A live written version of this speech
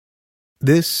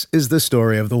This is the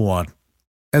story of the one.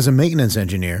 As a maintenance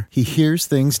engineer, he hears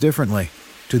things differently.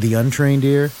 To the untrained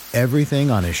ear,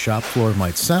 everything on his shop floor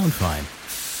might sound fine,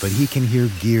 but he can hear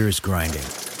gears grinding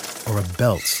or a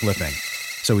belt slipping.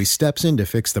 So he steps in to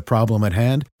fix the problem at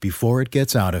hand before it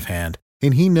gets out of hand.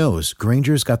 And he knows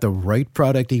Grainger's got the right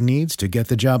product he needs to get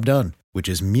the job done, which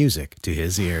is music to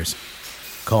his ears.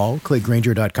 Call, click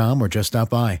Grainger.com, or just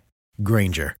stop by.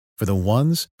 Grainger, for the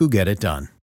ones who get it done.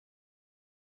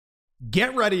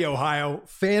 Get ready, Ohio.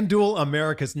 FanDuel,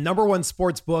 America's #1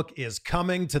 sportsbook, is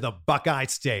coming to the Buckeye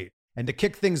State. And to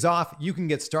kick things off, you can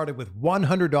get started with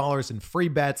 $100 in free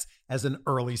bets as an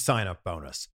early sign-up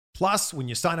bonus. Plus, when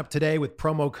you sign up today with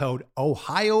promo code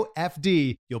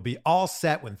OhioFD, you'll be all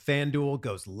set when FanDuel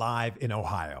goes live in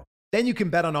Ohio. Then you can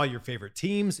bet on all your favorite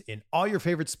teams in all your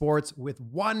favorite sports with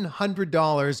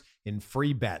 $100 in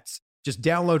free bets. Just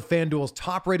download FanDuel's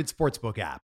top-rated sportsbook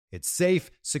app. It's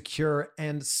safe, secure,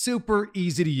 and super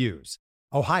easy to use.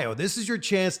 Ohio, this is your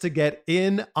chance to get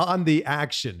in on the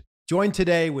action. Join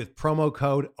today with promo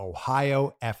code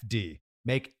OhioFD.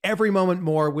 Make every moment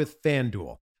more with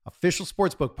FanDuel, official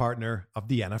sportsbook partner of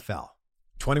the NFL.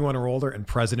 21 or older and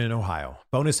present in Ohio.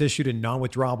 Bonus issued in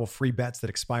non-withdrawable free bets that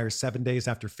expire 7 days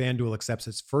after FanDuel accepts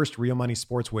its first real money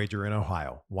sports wager in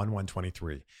Ohio,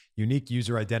 1/1/23. Unique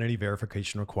user identity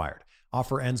verification required.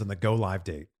 Offer ends on the go live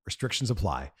date. Restrictions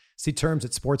apply. See terms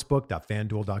at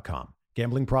sportsbook.fanduel.com.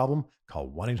 Gambling problem? Call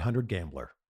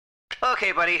 1-800-GAMBLER.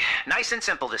 Okay, buddy. Nice and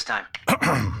simple this time.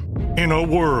 In a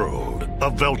world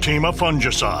of Veltima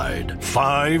fungicide,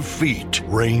 5 feet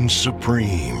reigns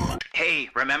supreme. Hey,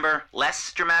 remember?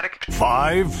 Less dramatic?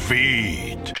 5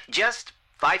 feet. Just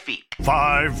 5 feet.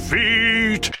 5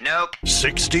 feet. Nope.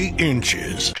 60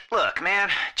 inches. Look, man,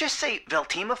 just say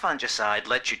Veltima fungicide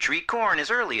lets you treat corn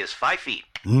as early as 5 feet.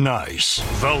 Nice.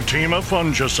 Veltima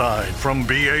fungicide from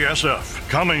BASF.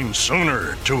 Coming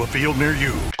sooner to a field near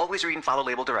you. Always read and follow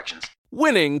label directions.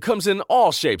 Winning comes in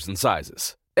all shapes and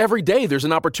sizes. Every day there's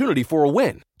an opportunity for a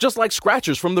win, just like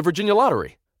scratchers from the Virginia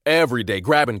Lottery. Every day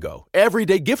grab and go, every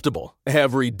day giftable,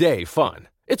 every day fun.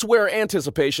 It's where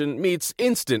anticipation meets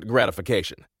instant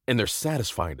gratification, and they're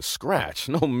satisfying to scratch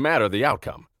no matter the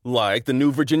outcome. Like the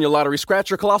new Virginia Lottery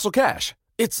Scratcher Colossal Cash.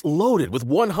 It's loaded with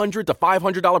 $100 to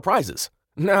 $500 prizes.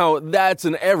 Now, that's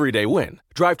an everyday win.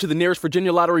 Drive to the nearest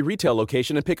Virginia Lottery retail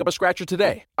location and pick up a scratcher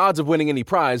today. Odds of winning any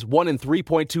prize, 1 in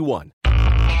 3.21.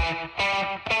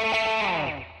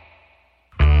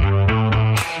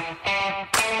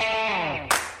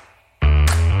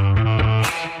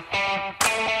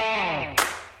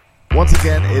 Once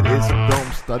again, it is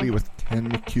Film Study with Ken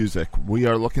McCusick. We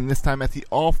are looking this time at the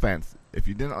offense. If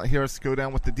you didn't hear us go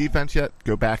down with the defense yet,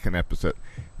 go back an episode.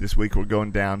 This week we're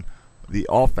going down the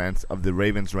offense of the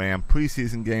Ravens-Ram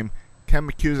preseason game. Ken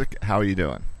McCusick, how are you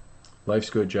doing? Life's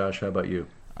good, Josh. How about you?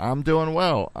 I'm doing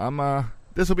well.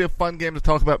 This will be a fun game to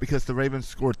talk about because the Ravens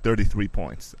scored 33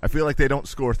 points. I feel like they don't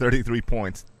score 33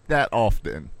 points that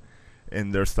often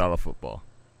in their style of football.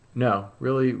 No,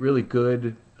 really, really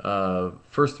good.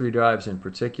 First 3 drives in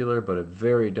particular, but a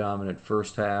very dominant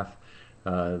first half.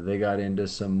 They got into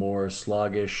some more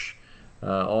sluggish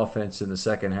offense in the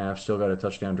second half. Still got a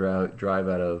touchdown drive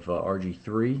out of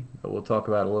RG3 that we'll talk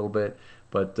about a little bit.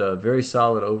 But very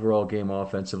solid overall game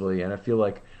offensively. And I feel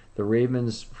like the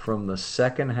Ravens from the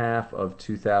second half of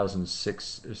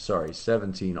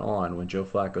 2017 on, when Joe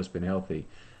Flacco's been healthy,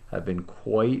 have been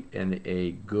quite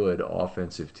a good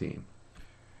offensive team.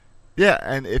 Yeah,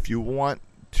 and if you want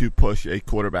to push a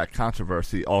quarterback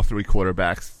controversy, all 3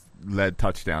 quarterbacks led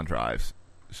touchdown drives.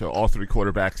 So all 3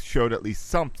 quarterbacks showed at least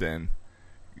something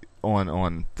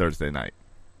on Thursday night.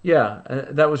 Yeah,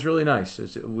 that was really nice.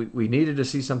 We needed to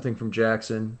see something from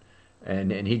Jackson,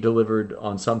 and he delivered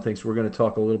on some things. We're going to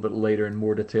talk a little bit later in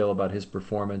more detail about his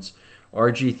performance.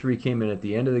 RG3 came in at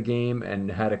the end of the game and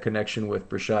had a connection with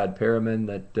Brashad Perriman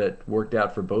that worked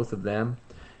out for both of them.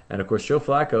 And, of course, Joe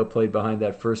Flacco played behind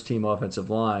that first-team offensive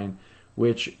line,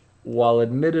 which, while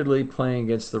admittedly playing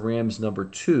against the Rams' number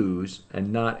 2s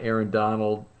and not Aaron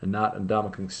Donald and not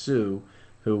Ndamukong Suh,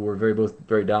 who were both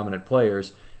very dominant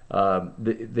players,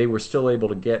 they were still able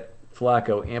to get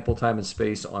Flacco ample time and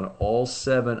space on all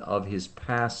 7 of his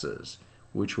passes,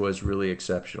 which was really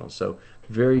exceptional. So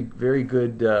very, very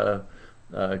good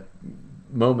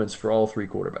moments for all 3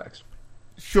 quarterbacks.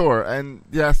 Sure, and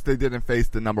yes, they didn't face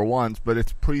the number 1s, but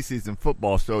it's preseason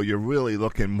football, so you're really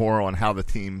looking more on how the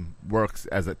team works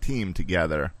as a team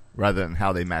together rather than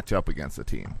how they match up against a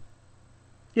team.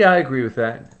 Yeah, I agree with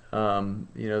that.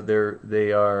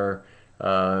 They are.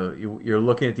 You're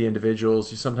looking at the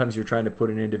individuals. Sometimes you're trying to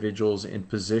put in individuals in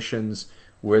positions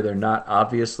where they're not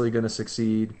obviously going to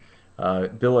succeed.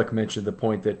 Billick mentioned the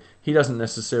point that he doesn't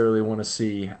necessarily want to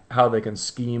see how they can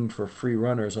scheme for free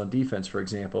runners on defense, for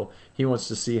example. He wants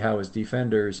to see how his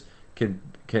defenders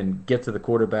can get to the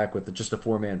quarterback with just a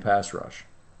 4-man pass rush,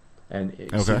 and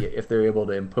see if they're able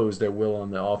to impose their will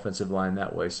on the offensive line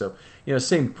that way. So,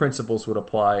 same principles would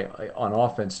apply on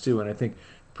offense too. And I think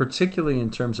particularly in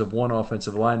terms of one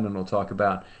offensive lineman we'll talk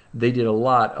about, they did a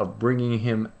lot of bringing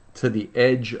him to the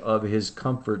edge of his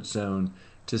comfort zone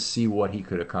to see what he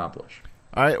could accomplish.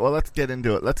 All right, well, let's get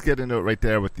into it. Let's get into it right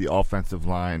there with the offensive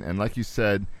line. And like you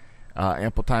said,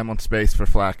 ample time on space for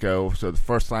Flacco, so the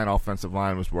first-line offensive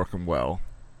line was working well.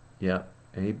 Yeah,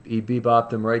 and he bebopped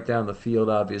them right down the field,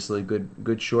 obviously.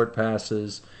 Good short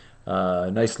passes.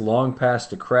 Nice long pass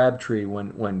to Crabtree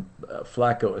when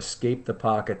Flacco escaped the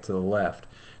pocket to the left.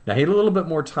 Now, he had a little bit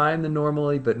more time than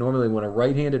normally, but normally when a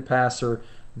right-handed passer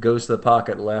goes to the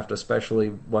pocket left, especially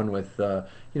one with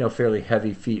fairly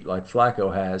heavy feet like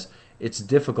Flacco has, it's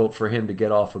difficult for him to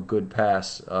get off a good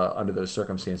pass under those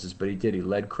circumstances. But he did. He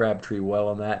led Crabtree well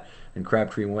on that, and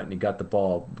Crabtree went and he got the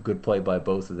ball. Good play by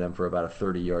both of them for about a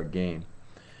 30-yard gain.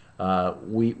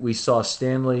 We saw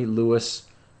Stanley, Lewis,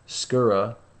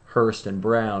 Skura, Hurst, and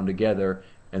Brown together,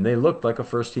 and they looked like a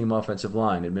first-team offensive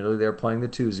line. Admittedly, they were playing the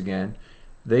twos again.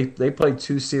 They played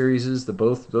 2 series.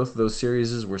 Both of those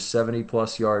series were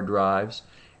 70-plus yard drives.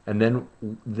 And then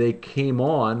they came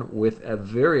on with a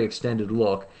very extended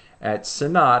look at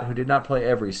Sanat, who did not play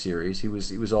every series. He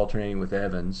was alternating with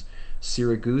Evans.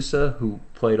 Siragusa, who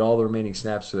played all the remaining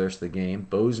snaps for the rest of the game.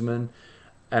 Bozeman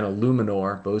and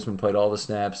Illuminor. Bozeman played all the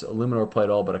snaps. Illuminor played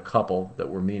all but a couple that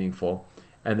were meaningful.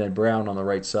 And then Brown on the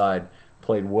right side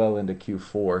played well into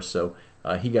Q4. So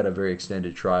he got a very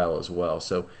extended trial as well.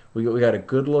 So we got a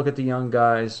good look at the young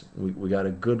guys. We got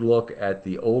a good look at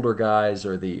the older guys,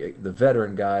 or the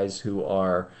veteran guys who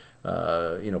are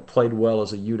played well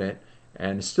as a unit.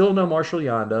 And still no Marshall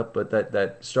Yanda, but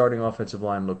that starting offensive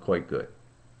line looked quite good.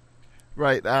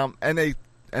 Right, and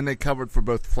they covered for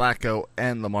both Flacco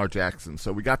and Lamar Jackson.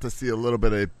 So we got to see a little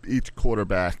bit of each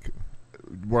quarterback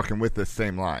working with this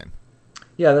same line.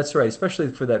 Yeah, that's right,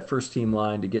 especially for that first-team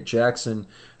line. To get Jackson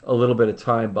a little bit of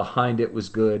time behind it was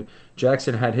good.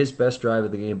 Jackson had his best drive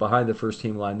of the game behind the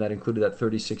first-team line. That included that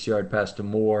 36-yard pass to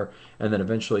Moore, and then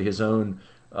eventually his own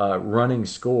running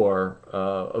score,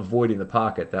 avoiding the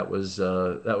pocket. That was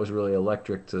really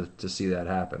electric to see that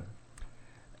happen.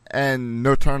 And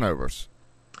no turnovers.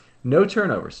 No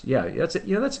turnovers. Yeah, that's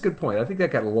a good point. I think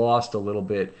that got lost a little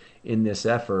bit in this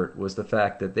effort, was the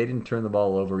fact that they didn't turn the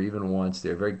ball over even once. They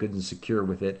were very good and secure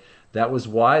with it. That was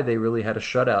why they really had a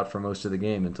shutout for most of the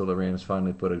game until the Rams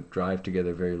finally put a drive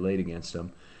together very late against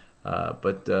them.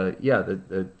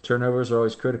 The turnovers are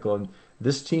always critical, and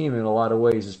this team in a lot of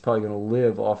ways is probably going to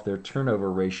live off their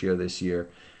turnover ratio this year.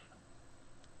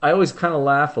 I always kind of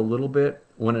laugh a little bit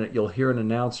when you'll hear an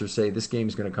announcer say this game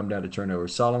is going to come down to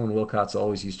turnovers. Solomon Wilcots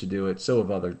always used to do it. So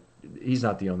have he's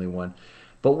not the only one.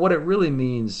 But what it really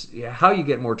means, how you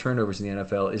get more turnovers in the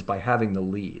NFL is by having the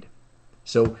lead.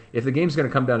 So if the game's going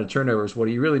to come down to turnovers, what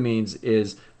he really means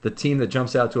is the team that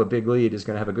jumps out to a big lead is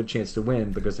going to have a good chance to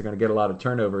win because they're going to get a lot of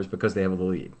turnovers because they have the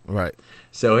lead. Right.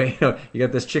 So you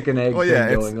got this chicken egg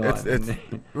thing going on. It's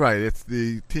right. It's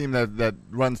the team that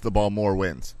runs the ball more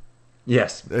wins.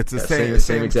 Yes. It's the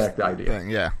same exact idea. Thing.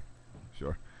 Yeah.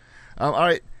 Sure. All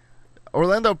right.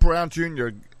 Orlando Brown Jr.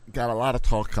 got a lot of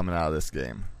talk coming out of this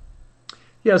game.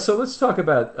 Yeah, so let's talk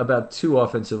about 2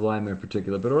 offensive linemen in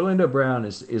particular, but Orlando Brown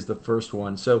is the first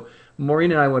one. So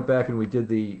Maureen and I went back and we did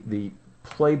the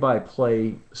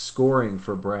play-by-play scoring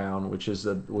for Brown, which was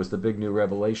the big new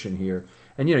revelation here.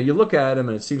 And you look at him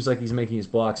and it seems like he's making his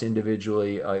blocks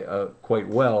individually quite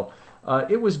well.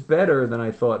 It was better than I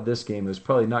thought this game. It was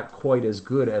probably not quite as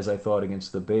good as I thought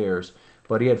against the Bears,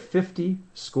 but he had 50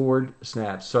 scored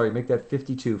snaps. Sorry, make that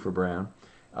 52 for Brown.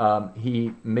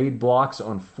 He made blocks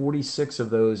on 46 of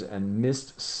those and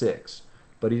missed 6,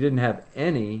 but he didn't have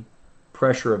any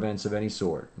pressure events of any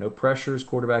sort. No pressures,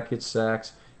 quarterback hit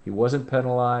sacks, he wasn't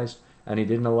penalized, and he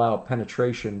didn't allow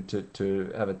penetration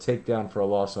to have a takedown for a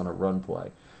loss on a run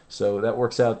play. So that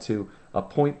works out to a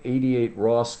 .88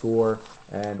 raw score,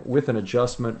 and with an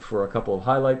adjustment for a couple of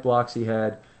highlight blocks he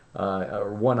had,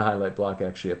 or one highlight block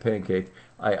actually, a pancake,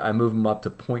 I move him up to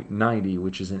 .90,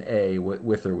 which is an A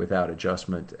with or without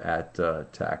adjustment at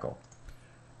tackle.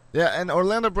 Yeah, and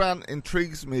Orlando Brown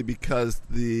intrigues me because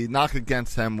the knock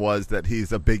against him was that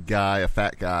he's a big guy, a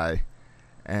fat guy,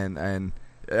 and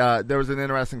there was an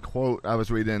interesting quote I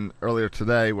was reading earlier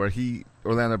today where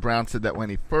Orlando Brown said that when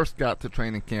he first got to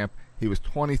training camp, he was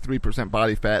 23%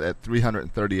 body fat at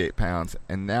 338 pounds,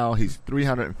 and now he's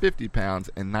 350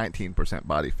 pounds and 19%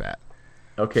 body fat.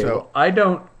 Okay, so, well, I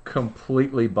don't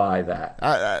completely buy that.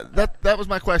 That was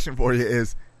my question for you.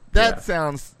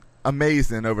 Sounds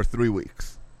amazing over 3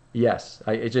 weeks. Yes,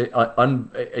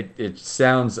 it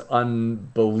sounds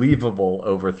unbelievable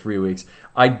over 3 weeks.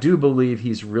 I do believe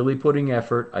he's really putting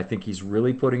effort. I think he's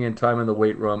really putting in time in the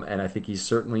weight room, and I think he's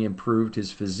certainly improved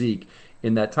his physique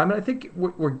in that time. And I think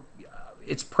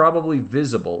it's probably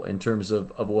visible in terms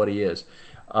of what he is.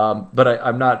 But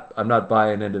I'm not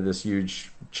buying into this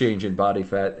huge change in body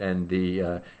fat and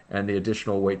the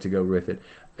additional weight to go with it.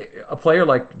 A player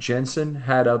like Jensen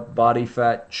had a body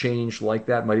fat change like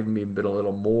that, might even been a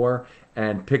little more,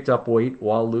 and picked up weight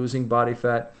while losing body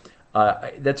fat.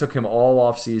 That took him all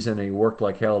off season, and he worked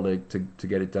like hell to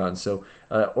get it done. So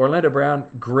Orlando Brown,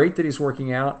 great that he's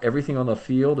working out. Everything on the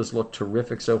field has looked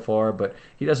terrific so far, but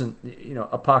he doesn't,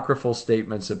 apocryphal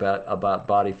statements about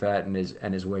body fat and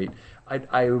his weight.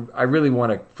 I really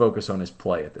want to focus on his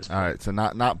play at this point. All right, so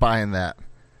not buying that,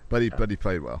 but he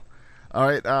played well. All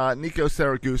right, Nico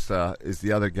Siragusa is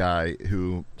the other guy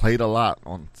who played a lot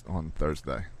on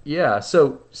Thursday. Yeah,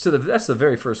 so that's the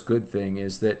very first good thing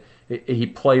is that he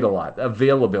played a lot.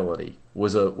 Availability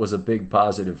was a big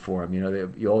positive for him.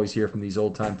 You always hear from these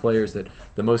old time players that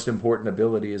the most important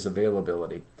ability is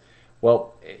availability.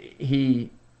 Well, he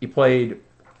played,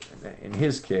 in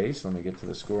his case, let me get to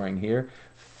the scoring here,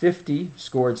 50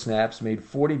 scored snaps, made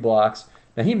 40 blocks.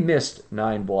 Now, he missed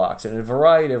 9 blocks, and a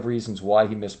variety of reasons why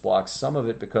he missed blocks. Some of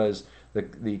it because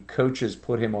the coaches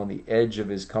put him on the edge of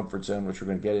his comfort zone, which we're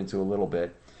going to get into a little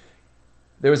bit.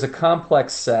 There was a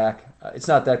complex sack. It's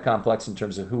not that complex in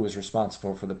terms of who was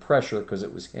responsible for the pressure because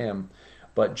it was him.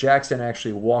 But Jackson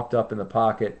actually walked up in the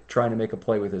pocket trying to make a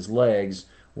play with his legs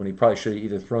when he probably should have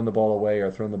either thrown the ball away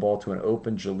or thrown the ball to an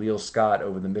open Jaleel Scott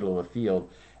over the middle of the field.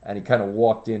 And he kind of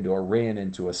walked into or ran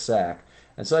into a sack.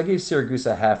 And so I gave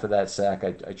Siragusa half of that sack.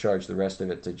 I charged the rest of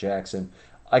it to Jackson.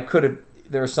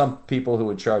 There are some people who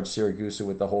would charge Siragusa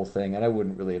with the whole thing, and I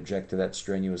wouldn't really object to that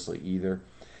strenuously either.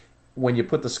 When you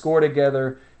put the score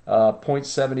together,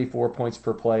 0.74 points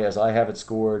per play as I have it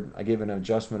scored. I gave an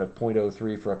adjustment of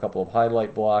 0.03 for a couple of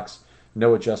highlight blocks.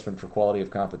 No adjustment for quality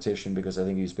of competition because I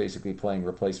think he's basically playing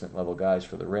replacement level guys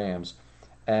for the Rams.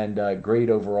 And grade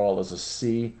overall is a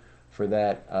C for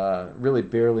that. Really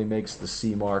barely makes the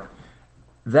C mark.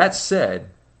 That said,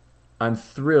 I'm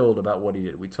thrilled about what he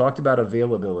did. We talked about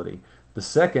availability. The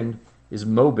second is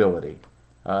mobility.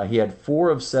 He had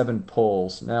 4 of 7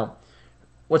 pulls. Now,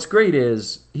 what's great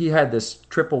is he had this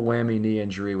triple whammy knee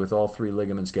injury with all 3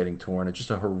 ligaments getting torn. It's just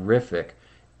a horrific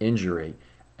injury.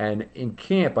 And in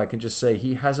camp, I can just say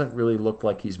he hasn't really looked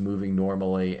like he's moving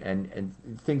normally, and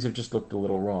things have just looked a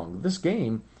little wrong. This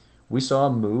game, we saw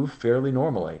him move fairly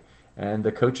normally. And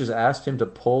the coaches asked him to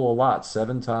pull a lot,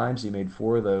 7 times. He made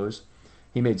 4 of those.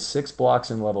 He made 6 blocks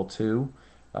in level 2.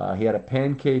 He had a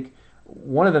pancake.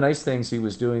 One of the nice things he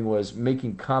was doing was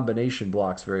making combination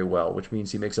blocks very well, which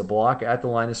means he makes a block at the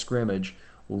line of scrimmage,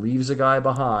 leaves a guy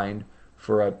behind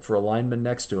for a lineman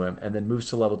next to him, and then moves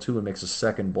to level 2 and makes a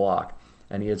second block.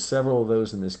 And he had several of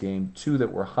those in this game, 2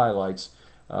 that were highlights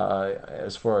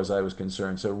as far as I was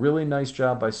concerned. So really nice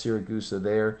job by Siragusa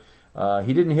there.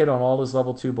 He didn't hit on all his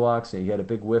level 2 blocks. He had a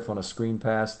big whiff on a screen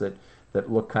pass that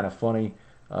looked kind of funny.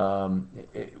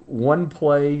 One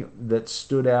play that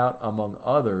stood out among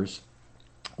others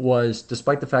was,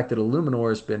 despite the fact that Illuminor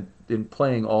has been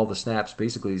playing all the snaps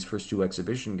basically these first 2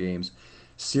 exhibition games,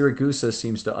 Siragusa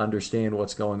seems to understand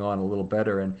what's going on a little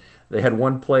better. And they had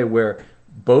one play where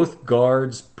both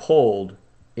guards pulled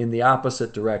in the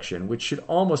opposite direction, which should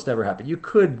almost never happen. You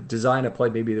could design a play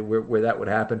maybe where that would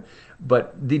happen,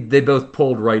 but they both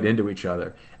pulled right into each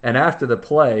other. And after the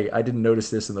play, I didn't notice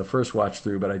this in the first watch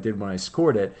through, but I did when I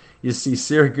scored it. You see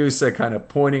Siragusa kind of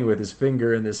pointing with his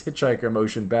finger in this hitchhiker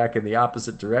motion back in the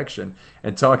opposite direction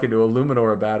and talking to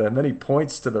Illuminor about it, and then he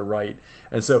points to the right.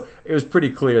 And so it was pretty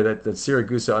clear that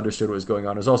Siragusa understood what was going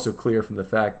on. It was also clear from the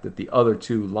fact that the other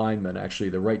 2 linemen, actually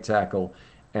the right tackle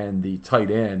and the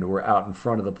tight end, were out in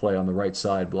front of the play on the right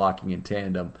side blocking in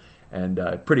tandem, and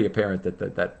pretty apparent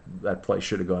that play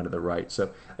should have gone to the right.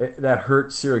 So that hurt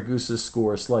Siragusa's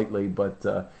score slightly, but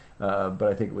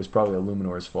I think it was probably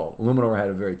Illuminor's fault. Illuminor had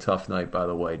a very tough night, by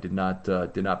the way. Did not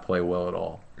play well at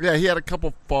all. Yeah, he had a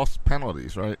couple false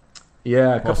penalties, right?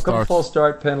 Yeah, a couple false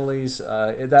start penalties.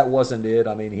 That wasn't it.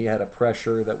 I mean, he had a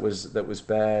pressure that was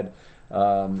bad.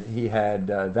 He had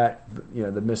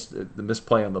the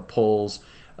misplay on the pulls.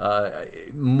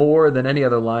 More than any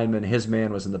other lineman, his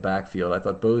man was in the backfield. I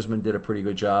thought Bozeman did a pretty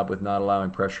good job with not allowing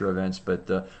pressure events,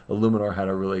 but Illuminor had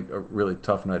a really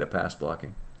tough night of pass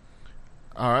blocking.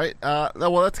 All right.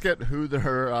 Well, let's get who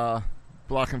they're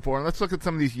blocking for, and let's look at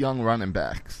some of these young running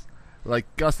backs, like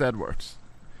Gus Edwards.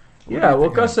 Yeah, well,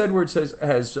 Gus Edwards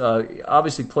has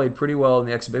obviously played pretty well in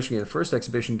the exhibition game. The first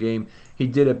exhibition game, he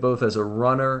did it both as a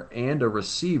runner and a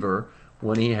receiver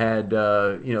when he had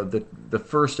the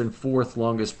first and fourth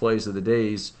longest plays of the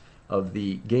days of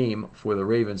the game for the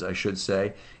Ravens, I should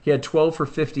say. He had 12 for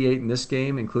 58 in this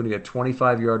game, including a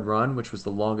 25-yard run, which was the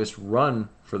longest run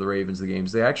for the Ravens the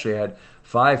games. They actually had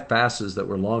 5 passes that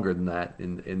were longer than that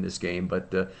in this game,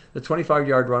 but the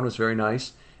 25-yard run was very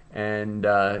nice. And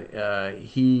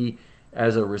he,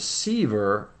 as a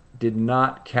receiver, did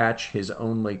not catch his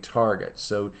only target,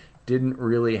 so didn't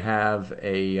really have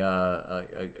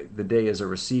the day as a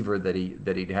receiver that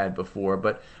he'd had before.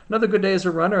 But another good day as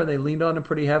a runner, and they leaned on him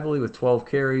pretty heavily with 12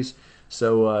 carries.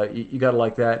 So you got to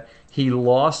like that. He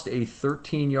lost a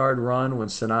 13-yard run when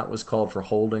Senat was called for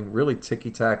holding. Really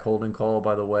ticky-tack holding call,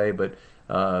 by the way. But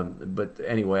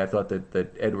anyway, I thought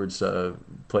that Edwards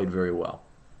played very well.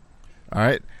 All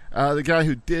right. The guy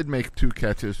who did make 2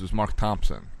 catches was Mark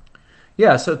Thompson.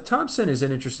 Yeah, so Thompson is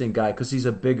an interesting guy because he's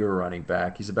a bigger running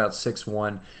back. He's about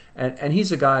 6'1", and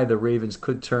he's a guy the Ravens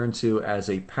could turn to as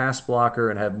a pass blocker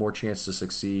and have more chance to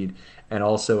succeed, and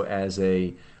also as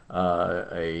a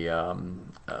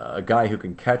guy who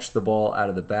can catch the ball out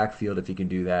of the backfield if he can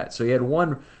do that. So he had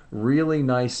one really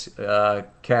nice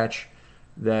catch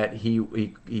that he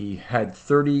had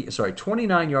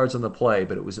 29 yards on the play,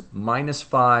 but it was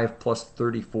 -5 plus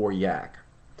 34 yak.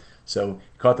 So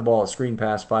he caught the ball, a screen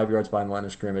pass, 5 yards behind the line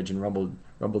of scrimmage, and rumbled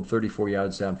 34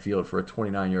 yards downfield for a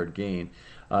 29-yard gain.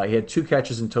 He had 2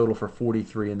 catches in total for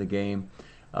 43 in the game.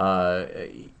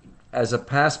 As a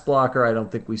pass blocker, I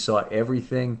don't think we saw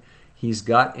everything he's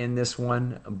got in this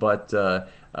one, but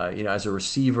as a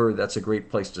receiver, that's a great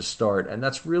place to start, and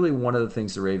that's really one of the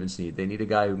things the Ravens need. They need a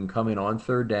guy who can come in on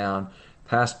third down,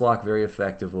 pass block very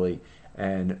effectively,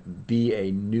 and be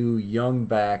a new young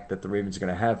back that the Ravens are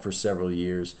going to have for several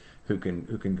years who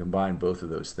can combine both of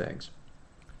those things.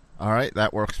 All right,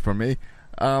 that works for me.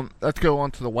 Let's go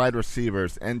on to the wide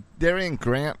receivers. And Darian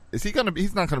Grant, he's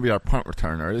not going to be our punt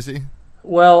returner, is he?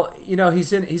 Well,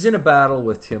 he's in a battle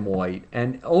with Tim White,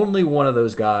 and only one of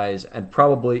those guys, and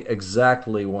probably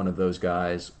exactly one of those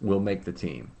guys, will make the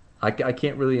team. I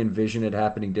can't really envision it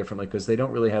happening differently because they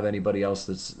don't really have anybody else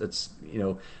that's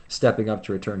stepping up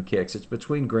to return kicks. It's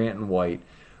between Grant and White.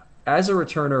 As a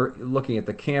returner, looking at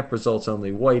the camp results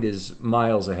only, White is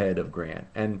miles ahead of Grant.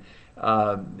 And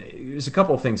there's a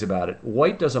couple of things about it.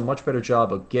 White does a much better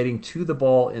job of getting to the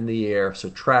ball in the air, so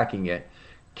tracking it,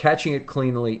 catching it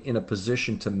cleanly in a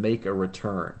position to make a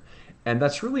return. And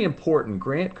that's really important.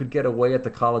 Grant could get away at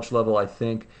the college level, I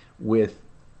think, with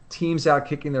teams out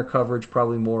kicking their coverage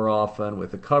probably more often, with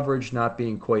the coverage not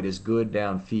being quite as good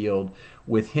downfield,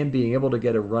 with him being able to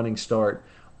get a running start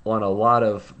on a lot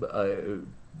of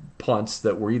punts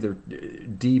that were either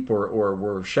deep or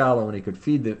were shallow, and he could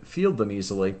field them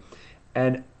easily.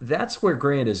 And that's where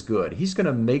Grant is good. He's going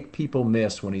to make people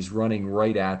miss when he's running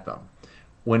right at them.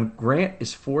 When Grant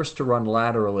is forced to run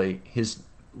laterally, his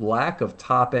lack of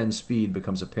top-end speed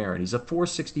becomes apparent. He's a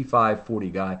 4.65 40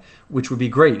 guy, which would be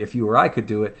great if you or I could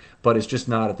do it, but it's just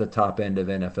not at the top end of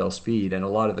NFL speed. And a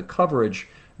lot of the coverage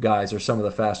guys are some of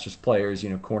the fastest players,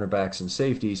 cornerbacks and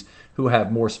safeties, who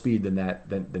have more speed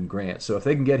than Grant. So if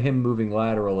they can get him moving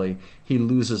laterally, he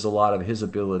loses a lot of his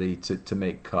ability to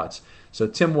make cuts. So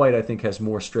Tim White, I think, has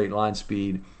more straight line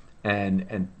speed,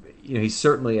 and he's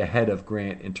certainly ahead of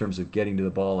Grant in terms of getting to the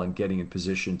ball and getting in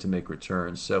position to make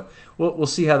returns. So we'll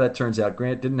see how that turns out.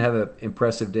 Grant didn't have an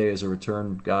impressive day as a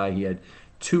return guy. He had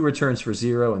 2 returns for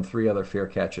 0 and 3 other fair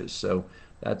catches. So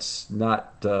that's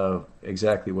not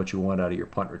exactly what you want out of your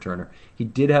punt returner. He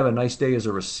did have a nice day as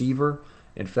a receiver.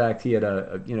 In fact, he had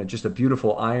just a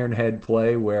beautiful iron head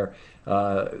play where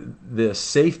the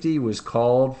safety was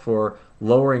called for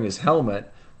lowering his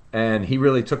helmet, and he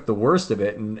really took the worst of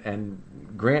it, and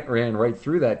Grant ran right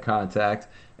through that contact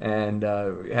and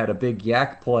had a big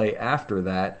yak play after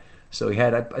that. So he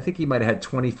had, I think he might have had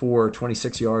 24 or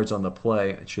 26 yards on the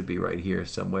play. It should be right here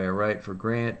somewhere, right, for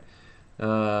Grant.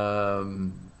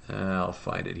 I'll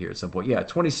find it here at some point. Yeah,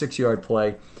 26-yard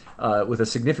play with a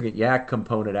significant yak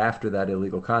component after that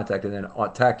illegal contact, and then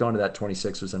tacked onto that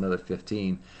 26 was another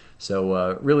 15.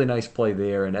 So really nice play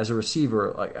there. And as a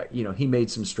receiver, he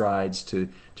made some strides to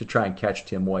try and catch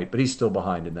Tim White, but he's still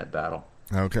behind in that battle.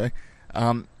 Okay.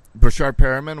 Brashard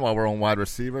Perriman, while we're on wide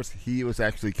receivers, he was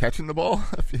actually catching the ball.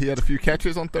 He had a few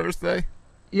catches on Thursday.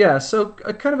 Yeah, so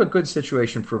kind of a good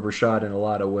situation for Brashard in a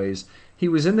lot of ways. He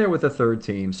was in there with the third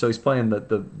team, so he's playing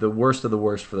the worst of the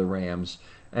worst for the Rams.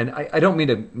 And I don't mean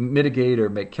to mitigate or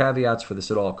make caveats for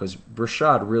this at all, because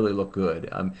Brashard really looked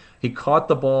good. He caught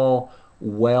the ball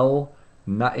well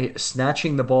not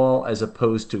snatching the ball as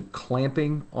opposed to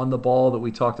clamping on the ball that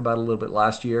we talked about a little bit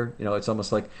last year. It's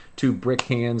almost like two brick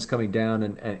hands coming down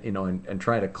and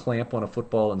trying to clamp on a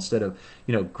football instead of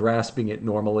grasping it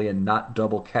normally and not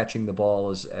double catching the ball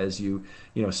as you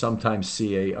sometimes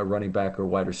see a running back or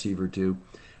wide receiver do.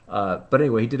 But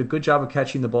anyway, he did a good job of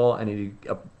catching the ball, and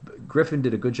Griffin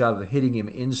did a good job of hitting him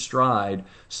in stride,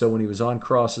 so when he was on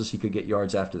crosses, he could get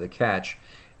yards after the catch.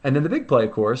 And then the big play,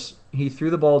 of course, he threw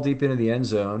the ball deep into the end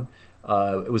zone.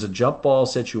 It was a jump ball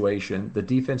situation. The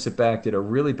defensive back did a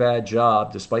really bad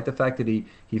job, despite the fact that he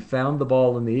found the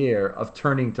ball in the air, of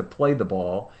turning to play the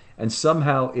ball. And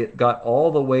somehow it got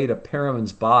all the way to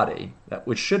Perriman's body,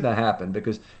 which shouldn't have happened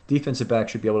because defensive back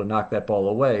should be able to knock that ball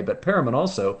away. But Perriman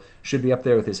also should be up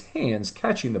there with his hands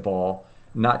catching the ball,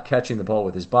 not catching the ball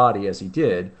with his body as he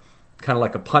did, kind of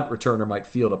like a punt returner might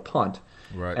field a punt.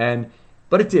 Right.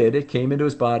 But it did. It came into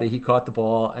his body. He caught the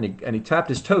ball, and he tapped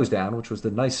his toes down, which was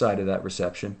the nice side of that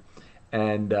reception,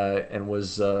 and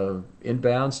was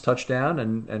inbounds, touchdown,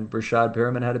 and Breshad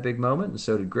Perriman had a big moment, and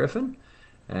so did Griffin.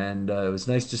 And it was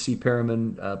nice to see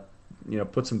Perriman,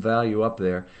 put some value up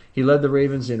there. He led the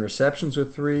Ravens in receptions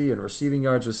with 3, and receiving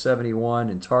yards with 71,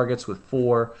 and targets with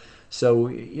 4. So,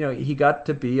 he got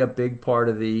to be a big part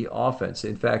of the offense.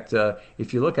 In fact,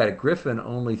 if you look at it, Griffin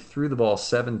only threw the ball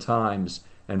 7 times,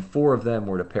 and 4 of them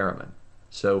were to Perriman.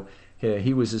 So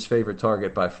he was his favorite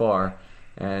target by far.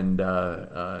 And,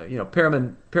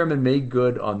 Perriman made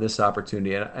good on this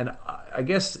opportunity. And I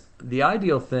guess the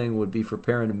ideal thing would be for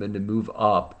Perriman to move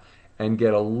up and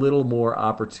get a little more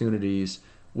opportunities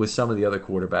with some of the other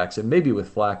quarterbacks. And maybe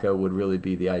with Flacco would really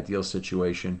be the ideal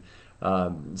situation.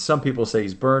 Some people say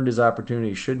he's burned his opportunity,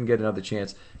 he shouldn't get another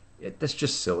chance. That's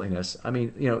just silliness. I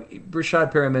mean,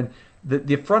 Breshad Perriman,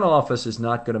 the front office is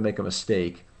not going to make a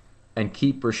mistake and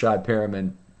keep Breshad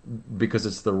Perriman because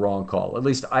it's the wrong call. At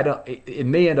least it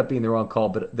may end up being the wrong call,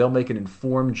 but they'll make an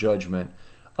informed judgment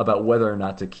about whether or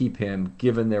not to keep him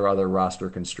given their other roster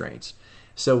constraints.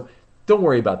 So don't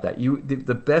worry about that.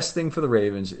 The best thing for the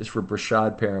Ravens is for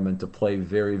Breshad Perriman to play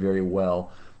very, very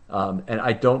well. And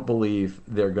I don't believe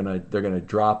they're gonna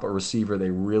drop a receiver they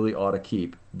really ought to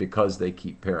keep because they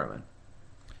keep Perriman.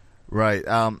 Right.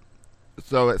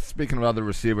 So speaking of other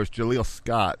receivers, Jaleel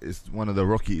Scott is one of the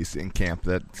rookies in camp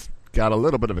that's got a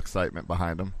little bit of excitement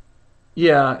behind him.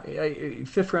 Yeah,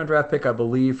 5th round draft pick, I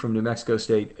believe, from New Mexico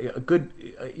State.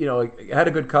 Had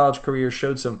a good college career,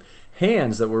 showed some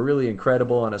hands that were really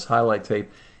incredible on his highlight tape.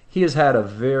 He has had a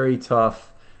very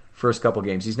tough first couple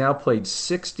games. He's now played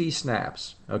 60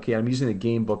 snaps. Okay, I'm using the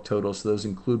game book total, so those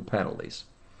include penalties.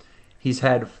 He's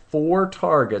had 4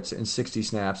 targets in 60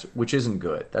 snaps, which isn't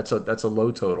good. That's a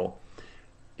low total.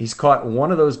 He's caught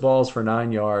one of those balls for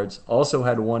 9 yards, also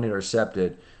had 1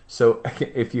 intercepted. So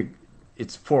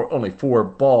it's only 4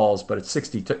 balls, but it's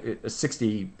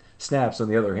 60 snaps on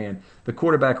the other hand. The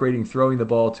quarterback rating throwing the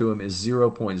ball to him is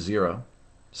 0.0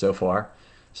 so far.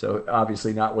 So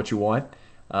obviously not what you want.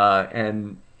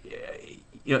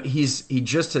 He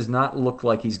just has not looked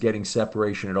like he's getting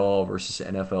separation at all versus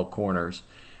NFL corners,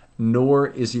 nor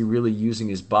is he really using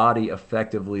his body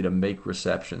effectively to make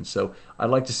receptions. So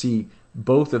I'd like to see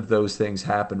both of those things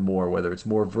happen more, whether it's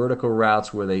more vertical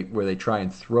routes where they try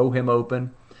and throw him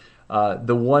open.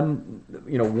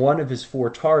 One of his 4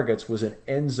 targets was an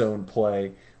end zone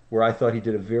play where I thought he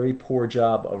did a very poor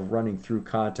job of running through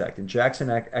contact. And Jackson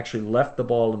actually left the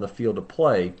ball in the field of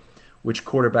play, which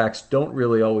quarterbacks don't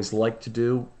really always like to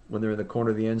do when they're in the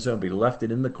corner of the end zone. But he left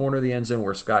it in the corner of the end zone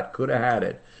where Scott could have had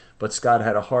it, but Scott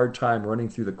had a hard time running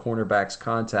through the cornerback's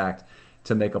contact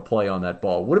to make a play on that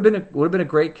ball. Would have been a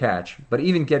great catch, but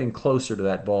even getting closer to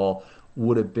that ball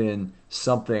would have been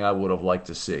something I would have liked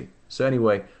to see. So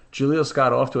anyway, Jaleel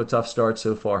Scott off to a tough start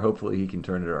so far. Hopefully he can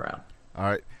turn it around. All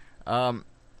right.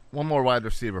 One more wide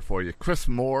receiver for you. Chris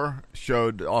Moore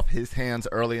showed off his hands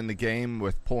early in the game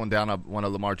with pulling down one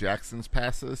of Lamar Jackson's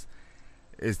passes.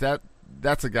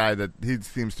 That's a guy that he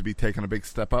seems to be taking a big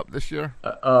step up this year?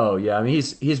 Yeah. I mean,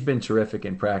 he's been terrific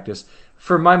in practice.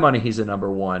 For my money, he's a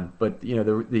number 1. But,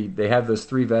 they have those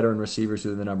 3 veteran receivers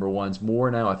who are the number 1s.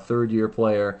 Moore now a third-year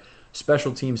player,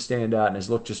 special team standout, and has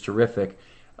looked just terrific.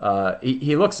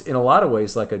 He looks in a lot of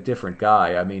ways like a different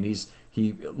guy. I mean,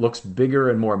 he looks bigger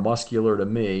and more muscular to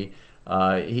me.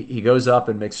 He goes up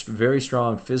and makes very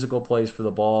strong physical plays for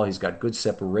the ball. He's got good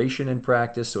separation in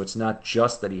practice, so it's not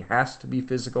just that he has to be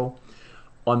physical.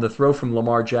 On the throw from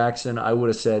Lamar Jackson, I would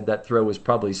have said that throw was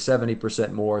probably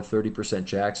 70% Moore, 30%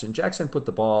 Jackson. Jackson put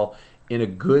the ball in a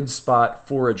good spot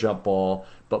for a jump ball,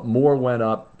 but Moore went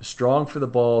up, strong for the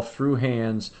ball, through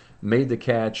hands, made the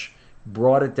catch,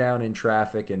 brought it down in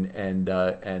traffic,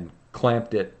 and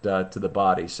clamped it to the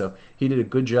body. So he did a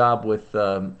good job with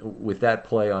that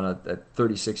play on a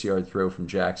 36-yard throw from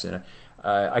Jackson.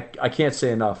 I can't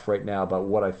say enough right now about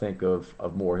what I think of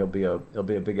Moore. He'll be a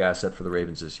big asset for the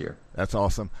Ravens this year. That's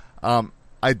awesome.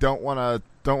 I don't want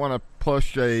to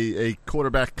push a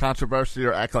quarterback controversy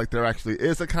or act like there actually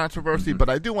is a controversy, but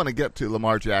I do want to get to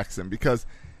Lamar Jackson, because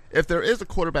if there is a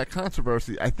quarterback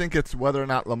controversy, I think it's whether or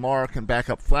not Lamar can back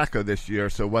up Flacco this year,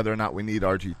 so whether or not we need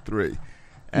RG3.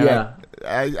 And yeah.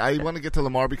 I want to get to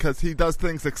Lamar because he does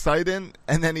things exciting,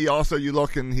 and then you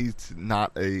look and he's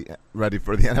not ready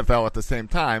for the NFL at the same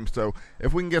time. So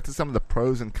if we can get to some of the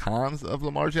pros and cons of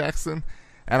Lamar Jackson,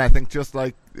 and I think just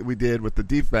like we did with the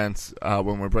defense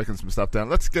when we're breaking some stuff down,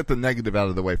 let's get the negative out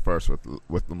of the way first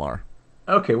with Lamar.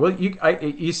 Okay, well,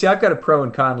 you see, I've got a pro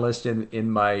and con list in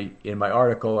my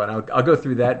article, and I'll go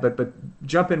through that. But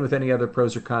jump in with any other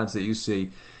pros or cons that you see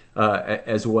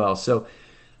as well. So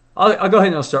I'll go ahead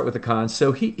and I'll start with the cons.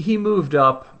 So he moved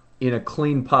up in a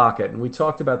clean pocket, and we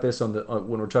talked about this when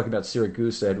we're talking about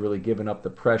Siragusa had really given up the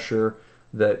pressure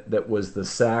that was the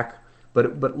sack.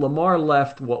 But Lamar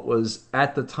left what was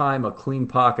at the time a clean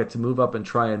pocket to move up and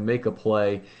try and make a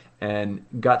play, and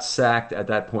got sacked at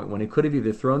that point when he could have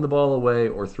either thrown the ball away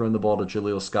or thrown the ball to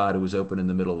Jaleel Scott, who was open in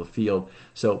the middle of the field.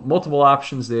 So multiple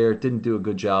options there. Didn't do a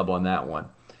good job on that one.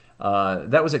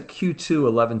 That was at Q2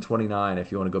 11:29.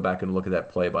 If you want to go back and look at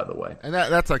that play, by the way. And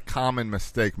that's a common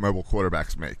mistake mobile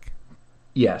quarterbacks make.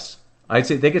 Yes. I'd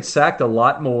say they get sacked a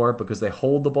lot more because they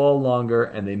hold the ball longer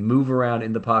and they move around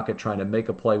in the pocket trying to make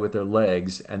a play with their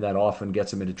legs, and that often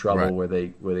gets them into trouble right.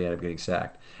 where they end up getting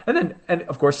sacked. And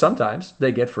of course sometimes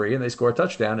they get free and they score a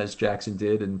touchdown, as Jackson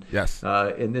did in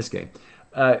this game.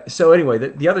 So anyway,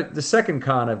 the second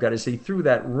con I've got is he threw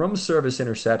that room service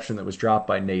interception that was dropped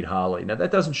by Nate Holley. Now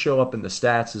that doesn't show up in the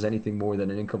stats as anything more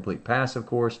than an incomplete pass, of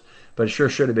course, but it sure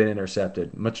should have been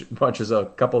intercepted. Much as a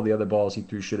couple of the other balls he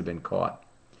threw should have been caught.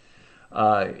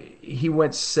 He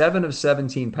went 7 of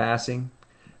 17 passing,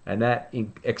 and that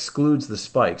excludes the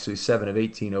spike. So he's 7 of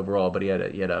 18 overall, but he had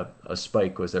a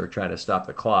spike because they were trying to stop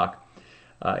the clock.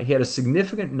 He had a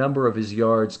significant number of his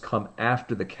yards come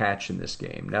after the catch in this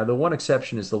game. Now, the one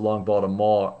exception is the long ball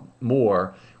to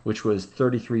Moore, which was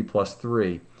 33 plus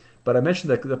 3. But I mentioned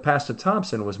that the pass to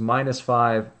Thompson was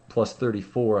 -5 plus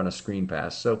 34 on a screen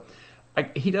pass. So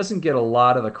he doesn't get a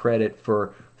lot of the credit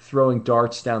for throwing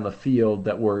darts down the field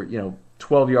that were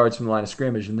 12 yards from the line of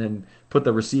scrimmage and then put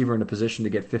the receiver in a position to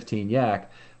get 15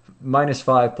 yak.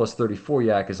 -5 plus 34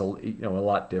 yak is a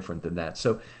lot different than that.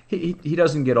 So he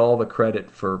doesn't get all the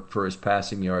credit for his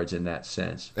passing yards in that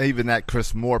sense. Even that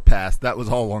Chris Moore pass, that was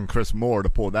all on Chris Moore to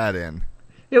pull that in.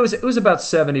 It was about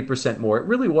 70% more. It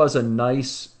really was a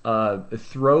nice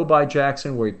throw by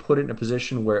Jackson where he put it in a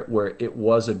position where it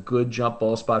was a good jump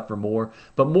ball spot for Moore.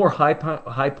 But Moore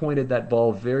high pointed that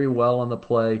ball very well on the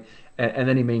play, and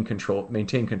then he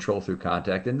maintained control through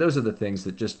contact. And those are the things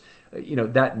that just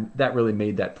that really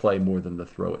made that play more than the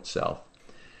throw itself.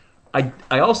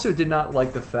 I also did not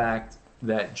like the fact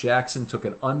that Jackson took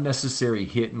an unnecessary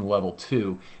hit in level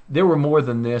 2. There were more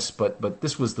than this, but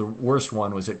this was the worst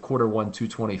one, was at quarter 1,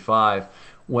 2:25,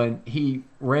 when he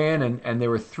ran and there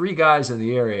were 3 guys in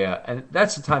the area, and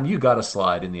that's the time you got to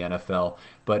slide in the NFL,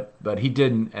 but he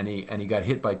didn't, and he got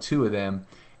hit by 2 of them,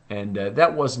 and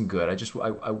that wasn't good.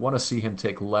 I want to see him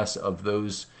take less of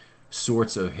those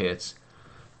sorts of hits.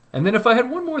 And then if I had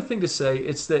one more thing to say,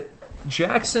 it's that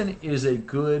Jackson is a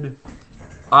good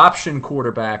option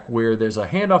quarterback where there's a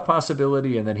handoff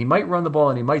possibility and then he might run the ball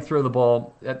and he might throw the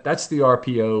ball. That's the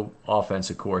RPO offense,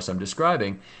 of course, I'm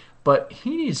describing. But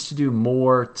he needs to do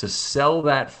more to sell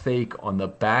that fake on the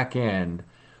back end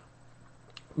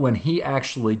when he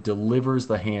actually delivers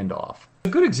the handoff. A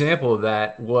good example of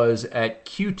that was at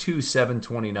Q2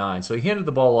 7:29. So he handed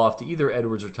the ball off to either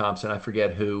Edwards or Thompson, I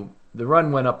forget who. The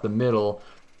run went up the middle,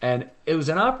 and it was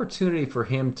an opportunity for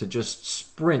him to just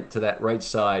sprint to that right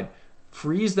side,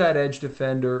 freeze that edge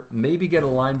defender, maybe get a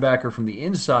linebacker from the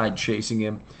inside chasing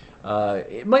him.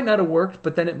 It might not have worked,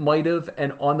 but then it might have.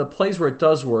 And on the plays where it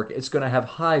does work, it's going to have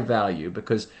high value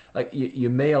because you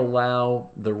may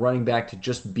allow the running back to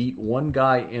just beat one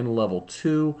guy in level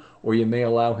 2, or you may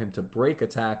allow him to break a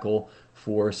tackle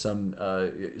for some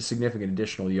significant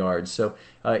additional yards. So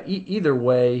either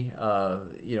way,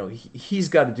 he's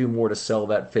got to do more to sell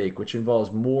that fake, which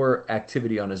involves more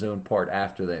activity on his own part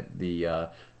after the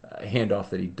handoff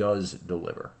that he does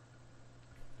deliver.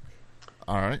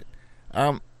 All right.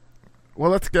 Well,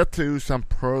 let's get to some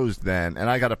pros then. And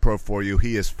I got a pro for you.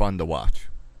 He is fun to watch.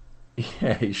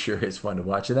 Yeah, he sure is fun to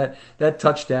watch. And that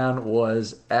touchdown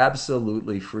was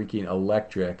absolutely freaking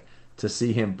electric to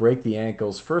see him break the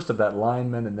ankles first of that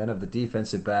lineman and then of the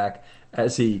defensive back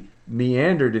as he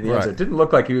meandered in the end zone. It didn't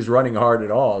look like he was running hard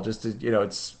at all. Just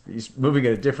he's moving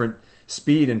at a different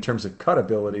speed in terms of cut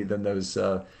ability than those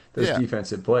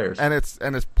defensive players. And it's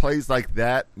plays like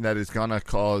that is gonna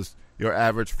cause your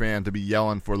average fan to be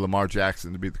yelling for Lamar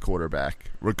Jackson to be the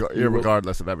quarterback,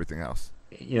 regardless of everything else.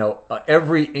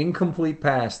 Every incomplete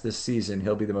pass this season,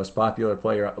 he'll be the most popular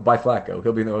player by Flacco.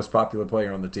 He'll be the most popular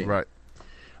player on the team. Right.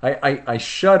 I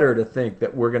shudder to think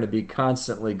that we're going to be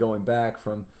constantly going back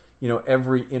from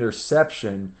every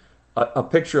interception, a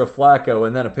picture of Flacco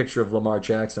and then a picture of Lamar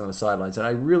Jackson on the sidelines. And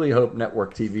I really hope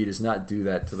network TV does not do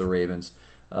that to the Ravens.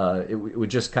 It would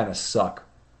just kind of suck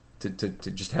to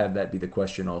just have that be the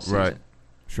question all season. Right.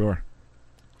 Sure.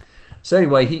 So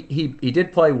anyway, he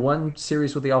did play one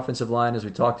series with the offensive line, as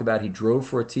we talked about. He drove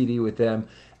for a TD with them,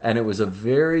 and it was a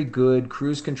very good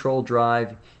cruise control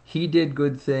drive. He did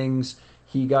good things.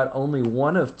 He got only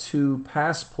one of 2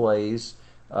 pass plays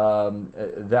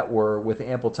that were with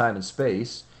ample time and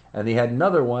space, and he had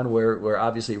another one where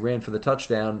obviously he ran for the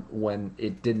touchdown when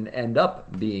it didn't end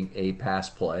up being a pass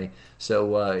play.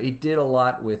 So he did a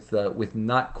lot with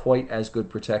not quite as good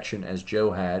protection as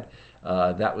Joe had.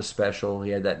 That was special.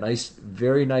 He had that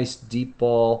very nice deep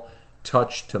ball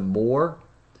touch to Moore.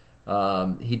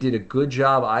 He did a good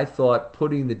job, I thought,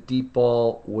 putting the deep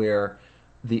ball where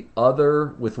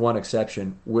with one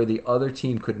exception, where the other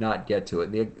team could not get to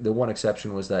it. The one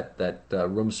exception was that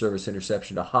room service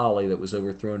interception to Holly that was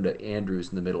overthrown to Andrews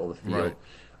in the middle of the field.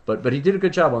 Right. But he did a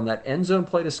good job on that end zone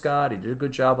play to Scott. He did a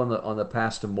good job on the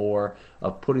pass to Moore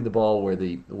of putting the ball where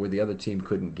the other team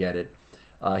couldn't get it.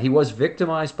 He was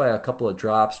victimized by a couple of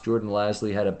drops. Jordan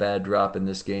Lasley had a bad drop in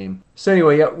this game. So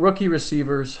anyway, rookie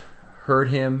receivers hurt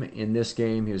him in this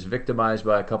game. He was victimized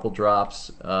by a couple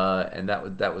drops, and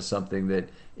that was something that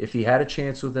if he had a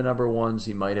chance with the number ones,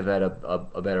 he might have had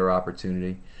a better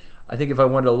opportunity. I think if I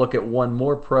wanted to look at one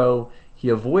more pro, he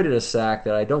avoided a sack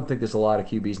that I don't think there's a lot of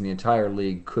QBs in the entire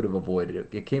league could have avoided it.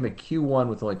 It came at Q1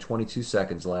 with only 22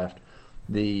 seconds left.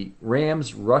 The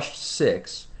Rams rushed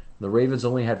 6. The Ravens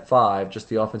only had 5, just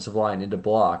the offensive line into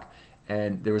block.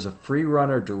 And there was a free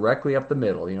runner directly up the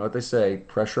middle. You know what they say,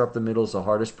 pressure up the middle is the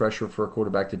hardest pressure for a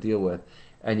quarterback to deal with.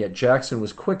 And yet Jackson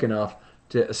was quick enough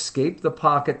to escape the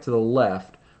pocket to the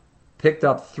left, picked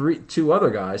up 2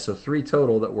 other guys, so 3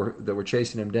 total that were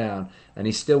chasing him down, and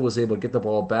he still was able to get the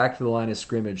ball back to the line of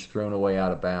scrimmage, thrown away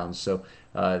out of bounds. So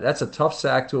that's a tough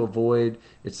sack to avoid.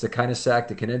 It's the kind of sack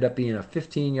that can end up being a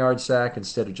 15-yard sack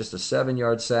instead of just a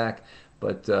 7-yard sack.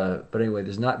 But anyway,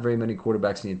 there's not very many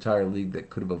quarterbacks in the entire league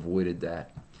that could have avoided that.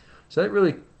 So that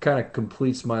really kind of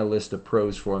completes my list of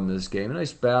pros for him this game. A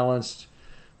nice balanced,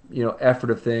 effort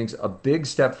of things. A big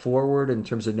step forward in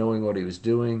terms of knowing what he was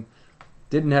doing.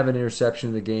 Didn't have an interception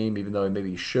in the game, even though maybe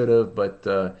he should have. But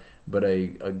a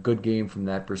good game from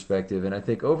that perspective. And I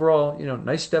think overall,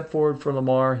 nice step forward for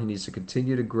Lamar. He needs to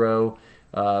continue to grow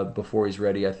before he's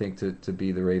ready, I think, to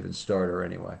be the Ravens starter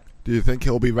anyway. Do you think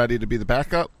he'll be ready to be the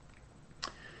backup?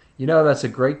 That's a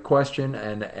great question,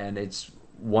 and it's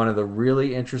one of the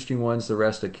really interesting ones the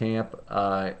rest of camp.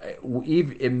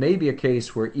 It may be a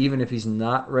case where even if he's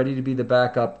not ready to be the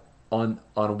backup on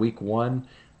week 1,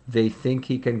 they think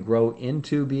he can grow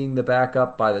into being the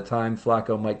backup by the time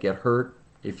Flacco might get hurt,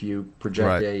 if you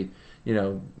project a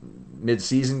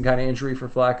mid-season kind of injury for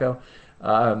Flacco.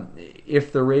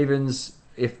 If the Ravens,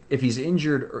 if he's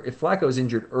injured, or if Flacco is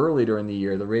injured early during the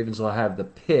year, the Ravens will have the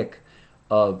pick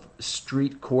of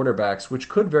street quarterbacks, which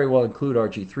could very well include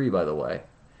RG3, by the way,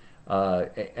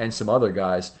 and some other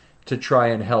guys, to try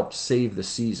and help save the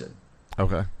season.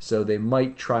 Okay. So they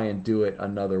might try and do it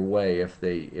another way if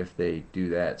they do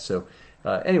that. So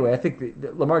anyway, I think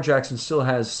Lamar Jackson still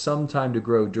has some time to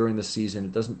grow during the season.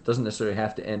 It doesn't necessarily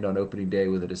have to end on opening day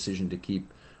with a decision to keep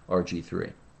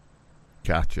RG3.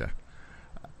 Gotcha.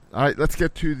 All right, let's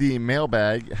get to the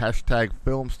mailbag,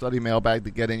 #FilmStudy mailbag,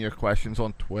 to get in your questions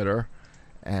on Twitter.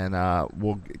 And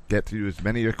we'll get to as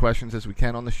many of your questions as we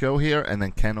can on the show here, and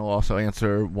then Ken will also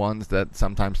answer ones that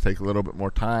sometimes take a little bit more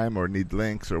time or need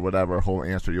links or whatever. He'll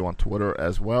answer you on Twitter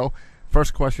as well.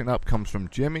 First question up comes from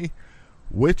Jimmy.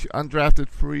 Which undrafted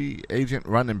free agent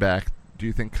running back do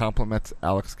you think complements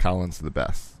Alex Collins the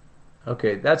best?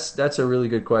 Okay, that's a really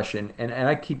good question, and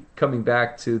I keep coming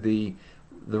back to the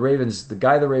Ravens. The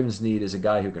guy the Ravens need is a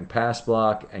guy who can pass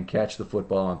block and catch the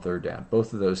football on third down.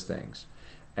 Both of those things.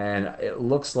 And it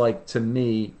looks like, to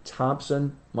me,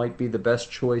 Thompson might be the best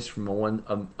choice from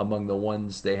among the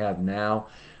ones they have now.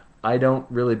 I don't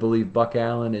really believe Buck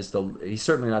Allen he's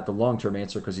certainly not the long-term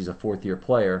answer because he's a fourth-year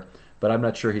player, but I'm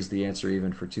not sure he's the answer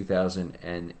even for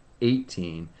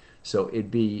 2018. So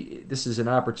this is an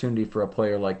opportunity for a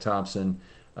player like Thompson,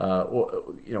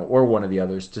 or one of the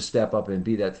others to step up and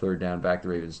be that third down back the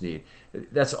Ravens need.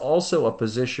 That's also a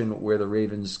position where the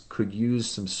Ravens could use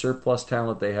some surplus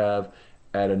talent they have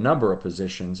at a number of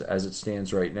positions as it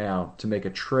stands right now to make a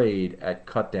trade at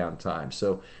cut down time.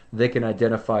 So they can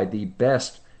identify the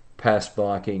best pass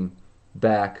blocking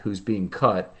back who's being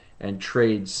cut and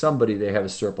trade somebody they have a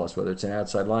surplus, whether it's an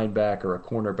outside linebacker, a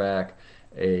cornerback,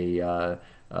 a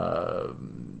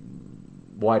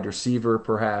wide receiver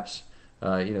perhaps.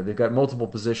 They've got multiple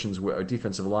positions, a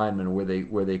defensive lineman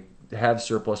where they have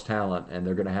surplus talent, and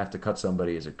they're going to have to cut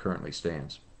somebody as it currently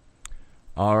stands.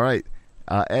 All right.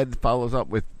 Ed follows up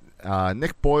with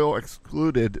Nick Boyle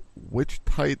excluded. Which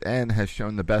tight end has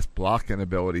shown the best blocking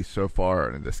ability so far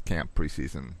in this camp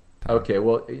preseason time? Okay,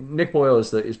 well, Nick Boyle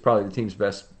is probably the team's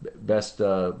best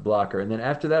blocker, and then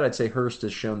after that, I'd say Hurst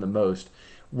has shown the most.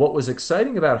 What was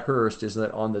exciting about Hurst is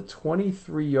that on the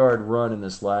 23-yard run in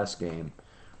this last game,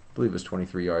 I believe it was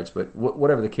 23 yards, but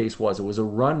whatever the case was, it was a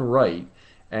run right,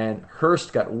 and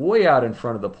Hurst got way out in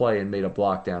front of the play and made a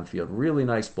block downfield. Really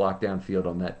nice block downfield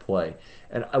on that play.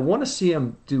 And I want to see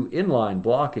him do inline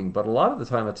blocking, but a lot of the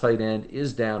time a tight end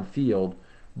is downfield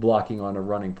blocking on a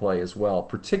running play as well,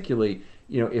 particularly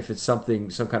if it's some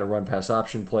kind of run pass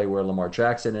option play where Lamar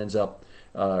Jackson ends up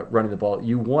running the ball.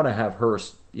 You want to have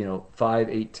Hurst 5,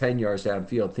 8, 10 yards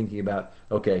downfield thinking about,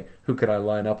 okay, who could I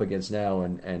line up against now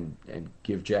and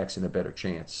give Jackson a better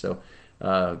chance. So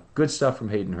good stuff from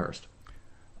Hayden Hurst.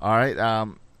 All right.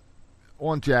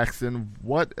 On Jackson,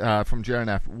 from Jaron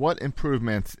F., what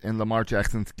improvements in Lamar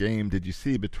Jackson's game did you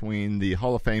see between the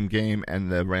Hall of Fame game and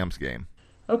the Rams game?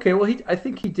 Okay, well, I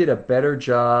think he did a better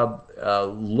job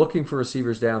looking for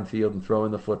receivers downfield and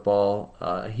throwing the football.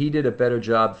 He did a better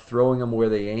job throwing them where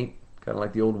they ain't, kind of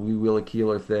like the old Wee Willie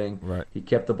Keeler thing. Right. He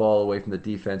kept the ball away from the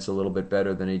defense a little bit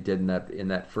better than he did in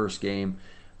that first game.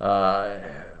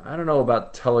 I don't know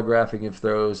about telegraphing of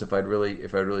throws if I'd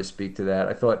really speak to that.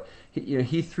 I thought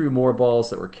he threw more balls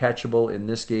that were catchable in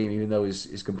this game, even though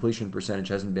his completion percentage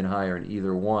hasn't been higher in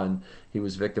either one. He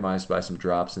was victimized by some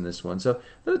drops in this one. So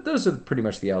those are pretty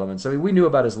much the elements. I mean, we knew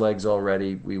about his legs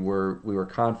already. We were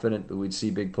confident that we'd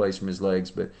see big plays from his legs,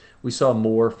 but we saw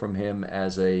more from him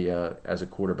as a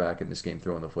quarterback in this game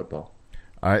throwing the football.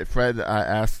 All right, Fred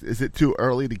asks, is it too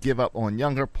early to give up on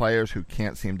younger players who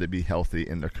can't seem to be healthy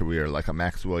in their career, like a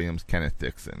Max Williams, Kenneth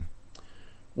Dixon?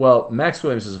 Well, Max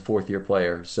Williams is a fourth-year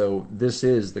player, so this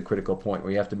is the critical point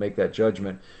where you have to make that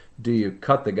judgment. Do you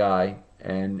cut the guy,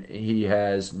 and he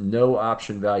has no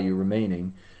option value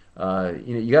remaining?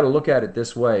 You got to look at it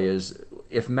this way: is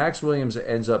if Max Williams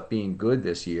ends up being good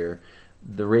this year,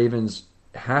 the Ravens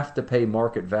have to pay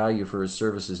market value for his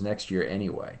services next year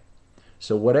anyway.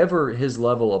 So whatever his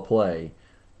level of play,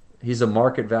 he's a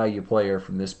market value player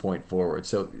from this point forward.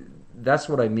 So that's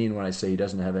what I mean when I say he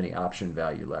doesn't have any option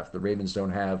value left. The Ravens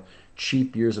don't have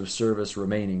cheap years of service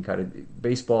remaining. Kind of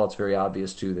baseball, it's very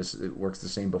obvious too. It works the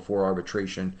same before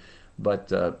arbitration,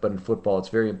 but in football, it's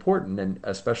very important, and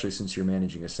especially since you're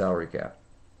managing a salary cap.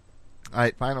 All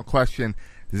right, final question.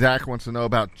 Zach wants to know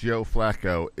about Joe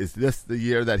Flacco. Is this the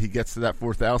year that he gets to that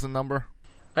 4,000 number?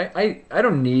 I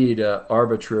don't need an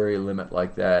arbitrary limit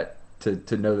like that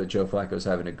to know that Joe Flacco's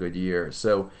having a good year.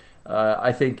 So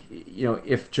I think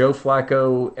if Joe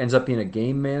Flacco ends up being a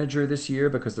game manager this year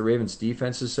because the Ravens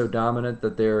defense is so dominant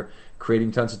that they're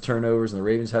creating tons of turnovers and the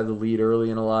Ravens have the lead early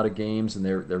in a lot of games and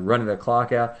they're running the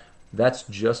clock out, that's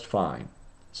just fine.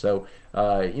 So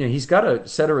he's got a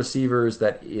set of receivers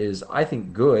that is, I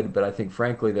think, good, but I think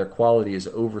frankly their quality is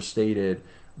overstated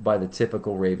by the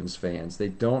typical Ravens fans. They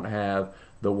don't have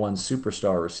the one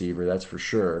superstar receiver, that's for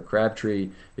sure. Crabtree,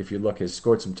 if you look, has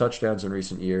scored some touchdowns in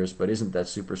recent years, but isn't that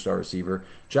superstar receiver.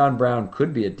 John Brown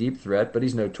could be a deep threat, but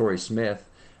he's no Torrey Smith.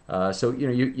 So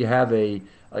you have a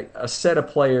set of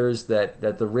players that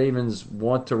the Ravens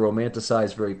want to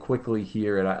romanticize very quickly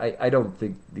here, and I don't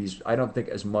think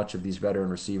as much of these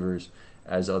veteran receivers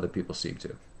as other people seem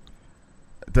to.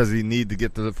 Does he need to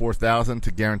get to the 4,000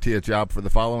 to guarantee a job for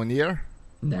the following year?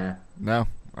 Nah. No?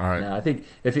 All right. No, I think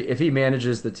if he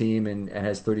manages the team and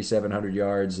has 3,700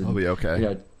 yards and he'll be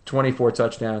okay. 24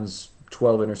 touchdowns,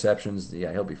 12 interceptions,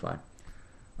 yeah, he'll be fine.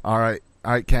 All right,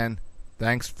 Ken.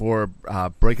 Thanks for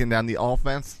breaking down the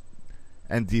offense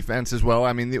and defense as well.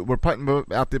 I mean, we're putting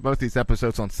out both these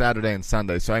episodes on Saturday and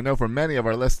Sunday, so I know for many of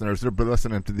our listeners, they'll be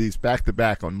listening to these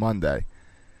back-to-back on Monday.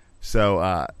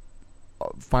 So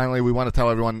finally, we want to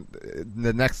tell everyone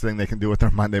the next thing they can do with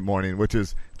their Monday morning, which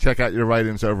is check out your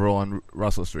writings over on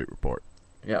Russell Street Report.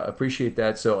 Yeah, appreciate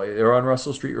that. So they're on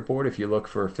Russell Street Report. If you look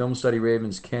for Film Study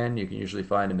Ravens Ken, you can usually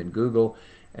find him in Google.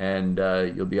 and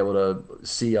you'll be able to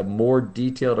see a more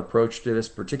detailed approach to this,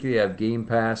 particularly at Game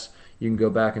Pass. You can go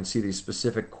back and see these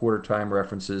specific quarter time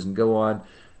references and go on.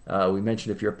 We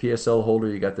mentioned if you're a PSL holder,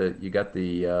 you got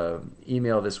the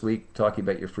email this week talking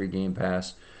about your free Game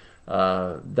Pass.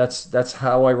 That's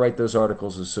how I write those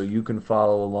articles, is so you can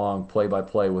follow along play by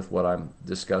play with what I'm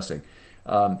discussing.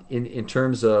 In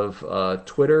terms of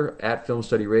Twitter, at Film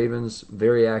Study Ravens,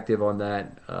 very active on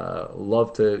that.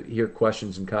 Love to hear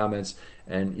questions and comments,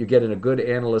 and you're getting a good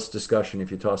analyst discussion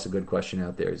if you toss a good question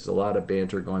out there. There's a lot of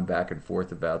banter going back and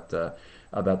forth about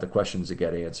the questions that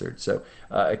get answered. So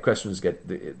questions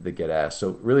that get asked.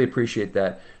 So really appreciate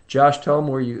that. Josh, tell them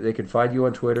where they can find you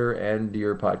on Twitter and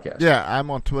your podcast. Yeah,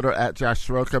 I'm on Twitter at Josh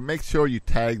Soroka. Make sure you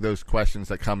tag those questions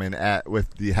that come in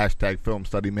with the hashtag Film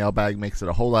Study Mailbag. Makes it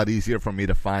a whole lot easier for me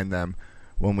to find them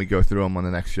when we go through them on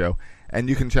the next show. And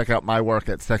you can check out my work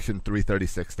at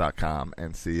section336.com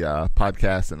and see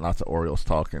podcasts and lots of Orioles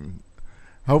talk, and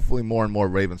hopefully more and more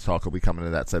Ravens talk will be coming to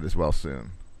that site as well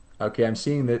soon. Okay, I'm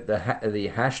seeing that the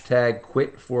hashtag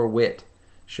 #QuitForWit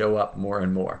show up more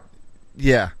and more.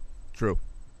 Yeah, true.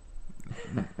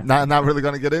 not really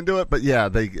going to get into it, but yeah,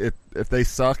 if they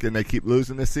suck and they keep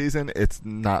losing this season, it's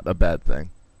not a bad thing.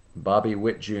 Bobby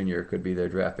Witt Jr. could be their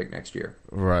draft pick next year.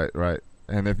 Right.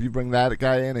 And if you bring that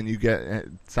guy in and you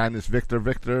sign this Victor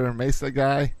Mesa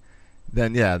guy,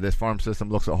 then yeah, this farm system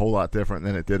looks a whole lot different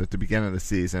than it did at the beginning of the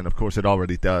season. Of course, it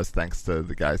already does thanks to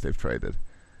the guys they've traded.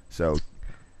 So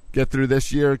get through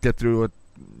this year, get through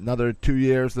another 2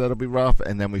 years that'll be rough,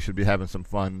 and then we should be having some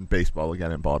fun baseball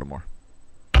again in Baltimore.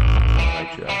 All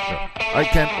right,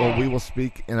 Kent. Well, we will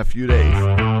speak in a few days.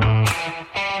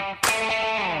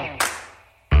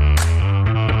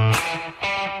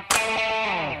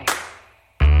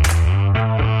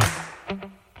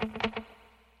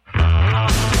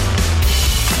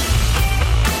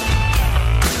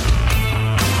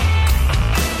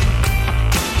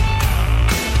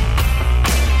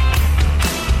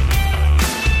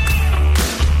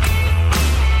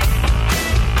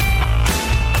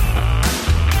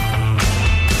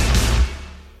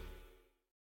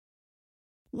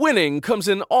 Winning comes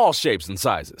in all shapes and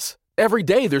sizes. Every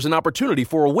day there's an opportunity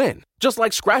for a win, just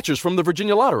like scratchers from the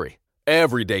Virginia Lottery.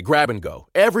 Every day grab and go,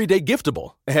 every day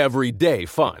giftable, every day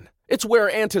fun. It's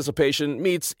where anticipation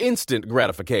meets instant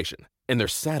gratification, and they're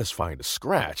satisfying to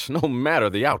scratch no matter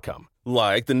the outcome.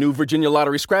 Like the new Virginia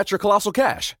Lottery Scratcher Colossal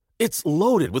Cash. It's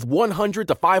loaded with $100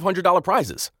 to $500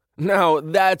 prizes. Now,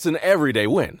 that's an everyday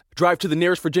win. Drive to the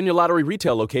nearest Virginia Lottery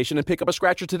retail location and pick up a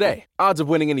scratcher today. Odds of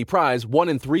winning any prize, 1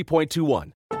 in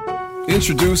 3.21.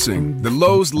 Introducing the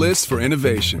Lowe's List for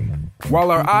Innovation. While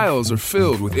our aisles are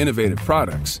filled with innovative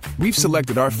products, we've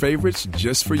selected our favorites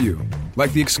just for you.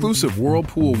 Like the exclusive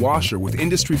Whirlpool washer with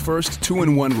industry-first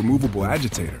 2-in-1 removable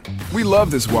agitator. We love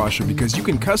this washer because you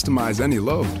can customize any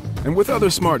load. And with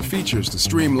other smart features to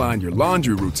streamline your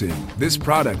laundry routine, this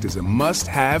product is a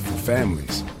must-have for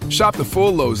families. Shop the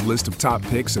full Lowe's list of top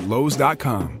picks at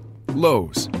Lowe's.com.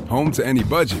 Lowe's, home to any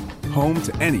budget, home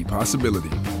to any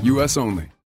possibility. U.S. only.